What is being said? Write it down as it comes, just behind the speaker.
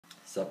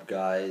Sup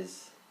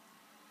guys,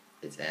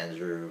 it's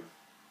Andrew,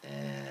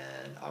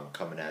 and I'm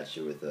coming at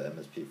you with the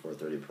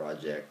MSP430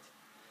 project.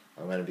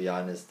 I'm going to be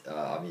honest,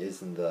 I'm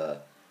using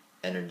the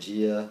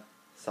Energia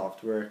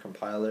software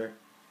compiler,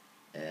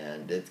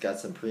 and it's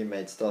got some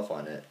pre-made stuff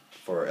on it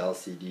for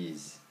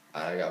LCDs.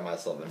 I got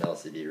myself an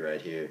LCD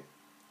right here,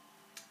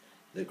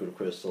 liquid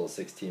crystal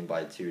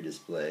 16:2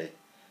 display,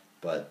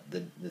 but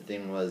the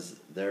thing was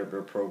their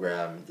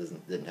program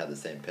didn't have the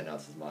same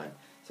pinouts as mine,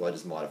 so I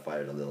just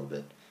modified it a little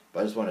bit. But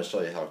I just want to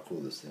show you how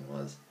cool this thing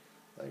was.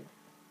 Like,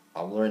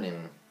 I'm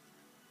learning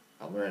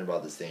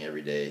about this thing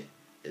every day.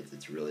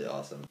 It's really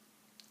awesome.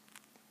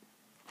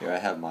 Here I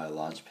have my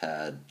launch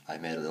pad. I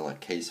made a little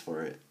case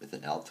for it with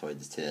an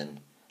Altoids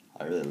tin.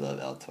 I really love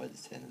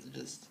Altoids tins.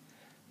 They're just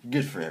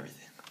good for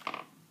everything,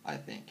 I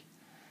think.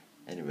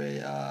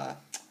 Anyway,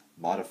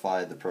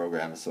 modified the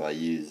program so I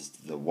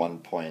used the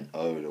 1.0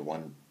 to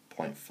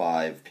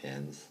 1.5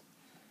 pins,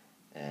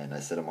 and I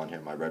set them on here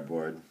on my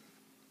breadboard,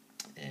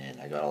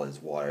 and I got all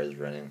these wires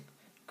running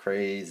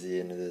crazy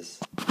into this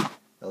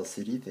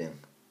LCD thing.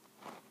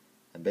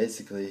 And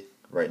basically,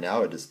 right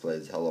now it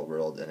displays hello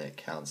world and it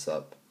counts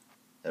up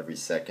every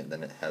second,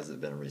 then it hasn't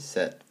been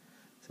reset.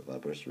 So if I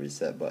push the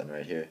reset button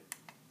right here, it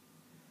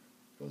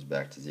goes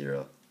back to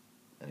 0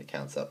 and it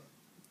counts up.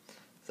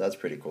 So that's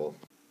pretty cool.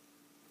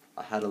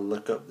 I had to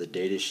look up the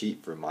data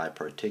sheet for my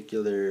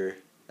particular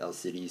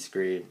LCD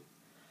screen.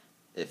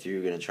 If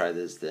you're going to try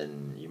this,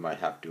 then you might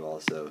have to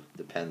also.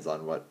 Depends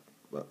on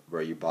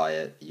where you buy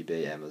it,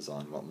 eBay,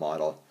 Amazon, what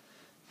model.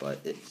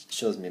 But it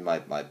shows me my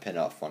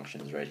pinout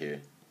functions right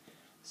here.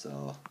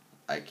 So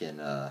I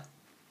can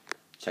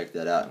check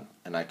that out,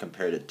 and I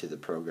compared it to the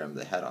program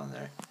they had on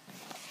there.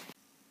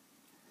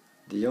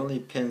 The only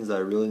pins I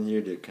really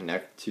needed to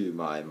connect to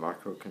my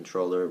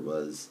microcontroller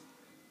was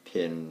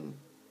pin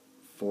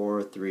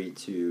 4, 3,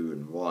 2,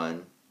 and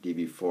 1,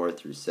 DB4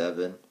 through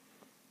 7,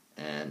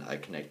 and I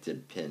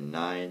connected pin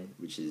 9,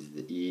 which is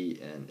the E,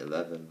 and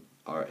 11,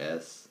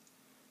 RS.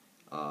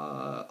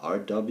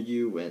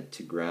 RW went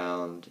to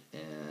ground,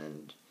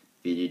 and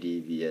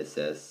VDD,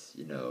 VSS,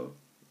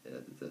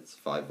 that's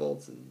 5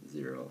 volts and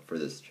 0 for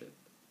this chip,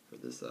 for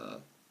this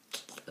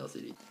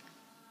LCD.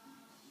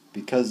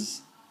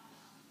 Because,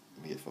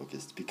 let me get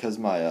focused, because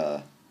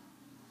my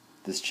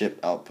this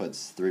chip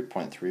outputs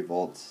 3.3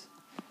 volts,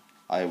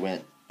 I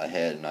went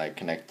ahead and I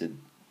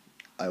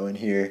went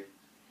here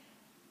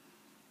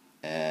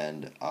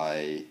and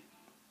I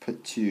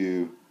put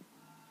 2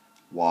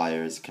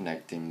 wires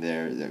connecting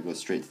there that go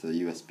straight to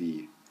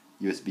the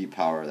USB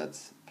power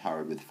that's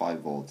powered with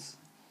 5 volts,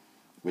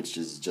 which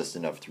is just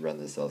enough to run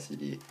this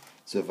LCD.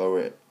 So if I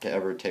were to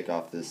ever take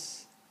off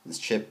this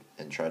chip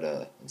and try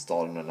to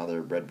install it on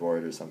another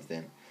breadboard or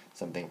something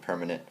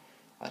permanent,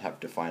 I'd have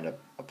to find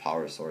a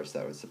power source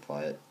that would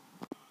supply it.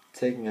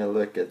 Taking a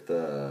look at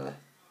the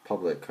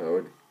public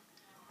code,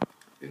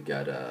 we've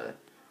got a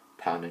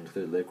pound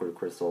include liquid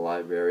crystal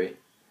library.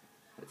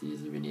 That's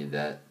easy, we need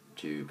that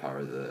to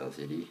power the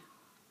LCD.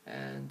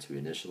 And to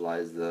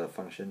initialize the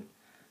function,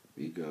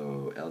 we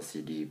go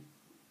LCD,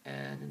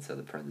 and inside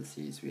the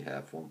parentheses we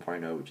have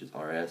 1.0, which is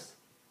RS,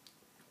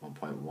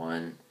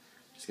 1.1,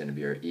 which is going to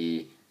be our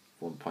E,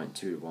 1.2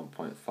 to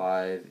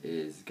 1.5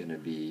 is going to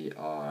be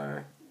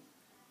our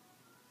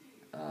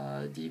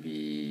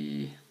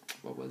DB,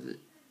 what was it?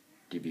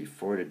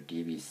 DB4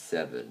 to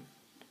DB7,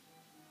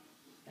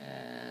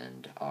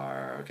 and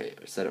our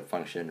setup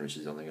function, which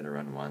is only going to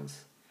run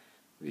once.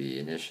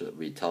 We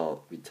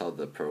tell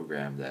the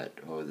program that,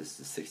 oh, this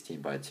is a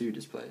 16:2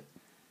 display,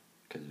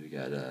 because we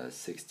got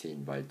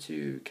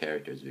 16:2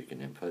 characters we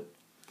can input.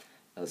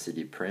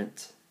 LCD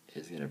print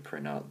is going to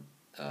print out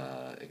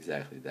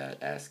exactly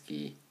that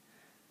ASCII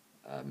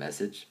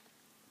message,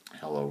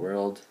 hello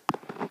world.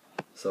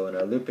 So in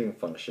our looping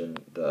function,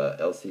 the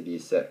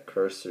LCD set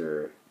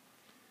cursor,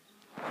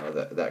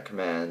 that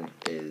command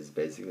is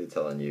basically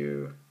telling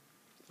you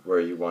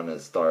where you want to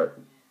start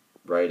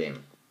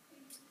writing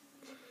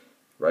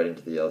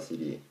to the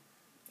LCD.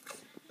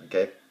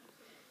 Okay?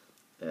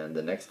 And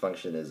the next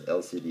function is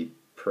LCD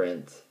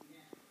print,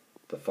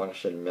 the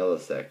function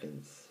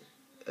milliseconds.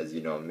 As you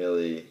know,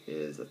 milli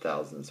is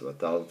 1,000, so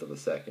 1,000th of a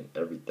second.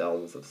 Every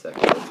 1,000th of a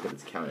second, that's what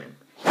it's counting.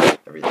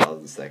 Every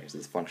 1,000 seconds.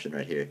 This function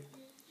right here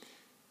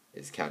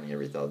is counting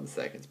every 1,000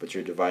 seconds, but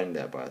you're dividing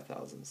that by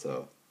 1,000,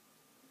 so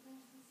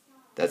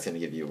that's going to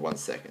give you 1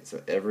 second.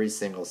 So every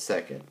single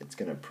second, it's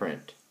going to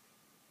print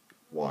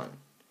 1,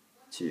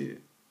 2,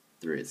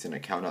 3. It's going to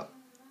count up.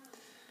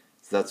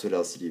 So that's what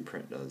LCD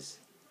print does.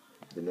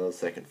 The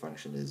millisecond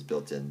function is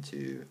built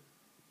into,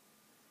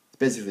 it's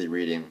basically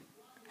reading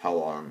how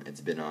long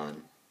it's been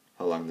on,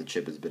 how long the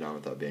chip has been on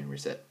without being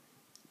reset.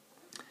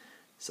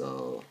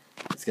 So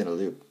it's going to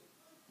loop.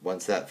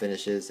 Once that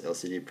finishes,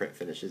 LCD print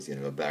finishes, it's going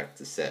to go back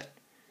to set.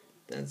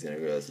 Then it's going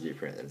to go to LCD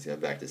print, then it's going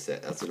to go back to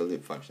set. That's what a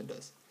loop function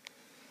does.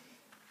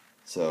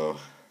 So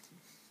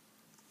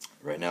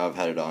right now I've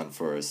had it on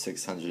for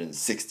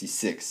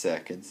 666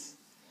 seconds.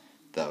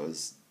 That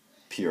was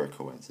pure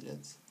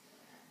coincidence.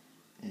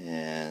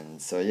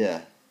 And so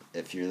yeah,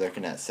 if you're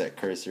looking at set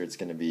cursor, it's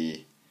going to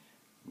be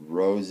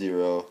row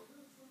 0,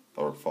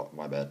 or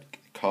my bad,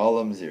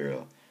 column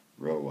 0,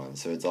 row 1.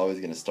 So it's always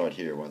going to start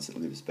here once it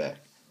loops back.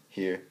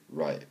 Here,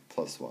 right,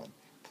 +1,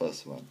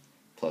 +1,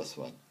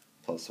 +1,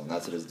 +1.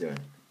 That's what it's doing.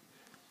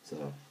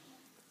 So,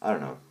 I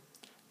don't know.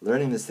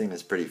 Learning this thing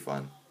is pretty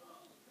fun.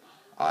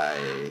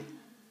 I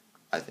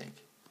think.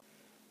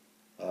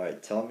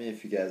 Alright, tell me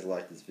if you guys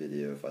like this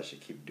video, if I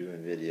should keep doing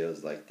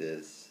videos like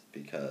this,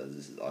 because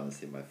this is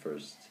honestly my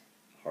first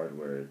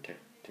hardware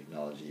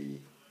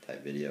technology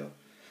type video.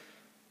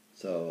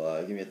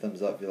 So give me a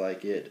thumbs up if you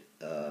like it.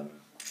 That's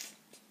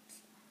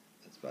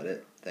about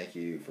it. Thank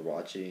you for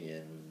watching,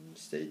 and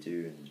stay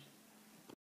tuned.